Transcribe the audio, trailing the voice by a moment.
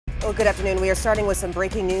Well, good afternoon. We are starting with some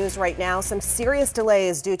breaking news right now. Some serious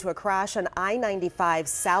delays due to a crash on I-95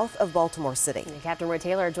 south of Baltimore City. Captain Roy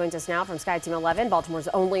Taylor joins us now from SkyTeam 11, Baltimore's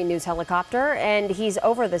only news helicopter, and he's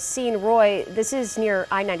over the scene. Roy, this is near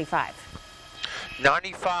I-95.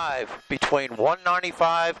 95 between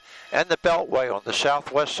 195 and the beltway on the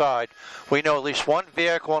southwest side. We know at least one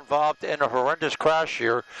vehicle involved in a horrendous crash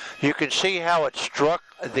here. You can see how it struck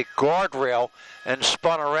the guardrail and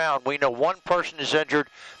spun around. We know one person is injured,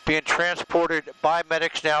 being transported by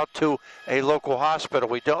medics now to a local hospital.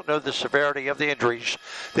 We don't know the severity of the injuries.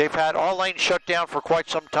 They've had all lanes shut down for quite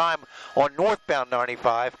some time on northbound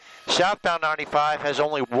 95. Southbound 95 has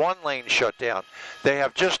only one lane shut down. They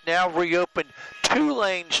have just now reopened 2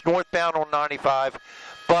 lanes northbound on 95,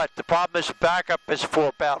 but the problem is backup is for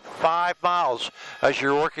about 5 miles as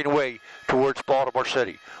you're working your way towards Baltimore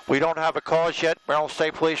City. We don't have a cause yet. Maryland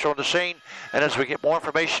State Police are on the scene, and as we get more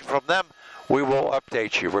information from them, we will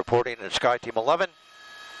update you. Reporting at SkyTeam 11,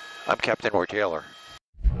 I'm Captain Roy Taylor.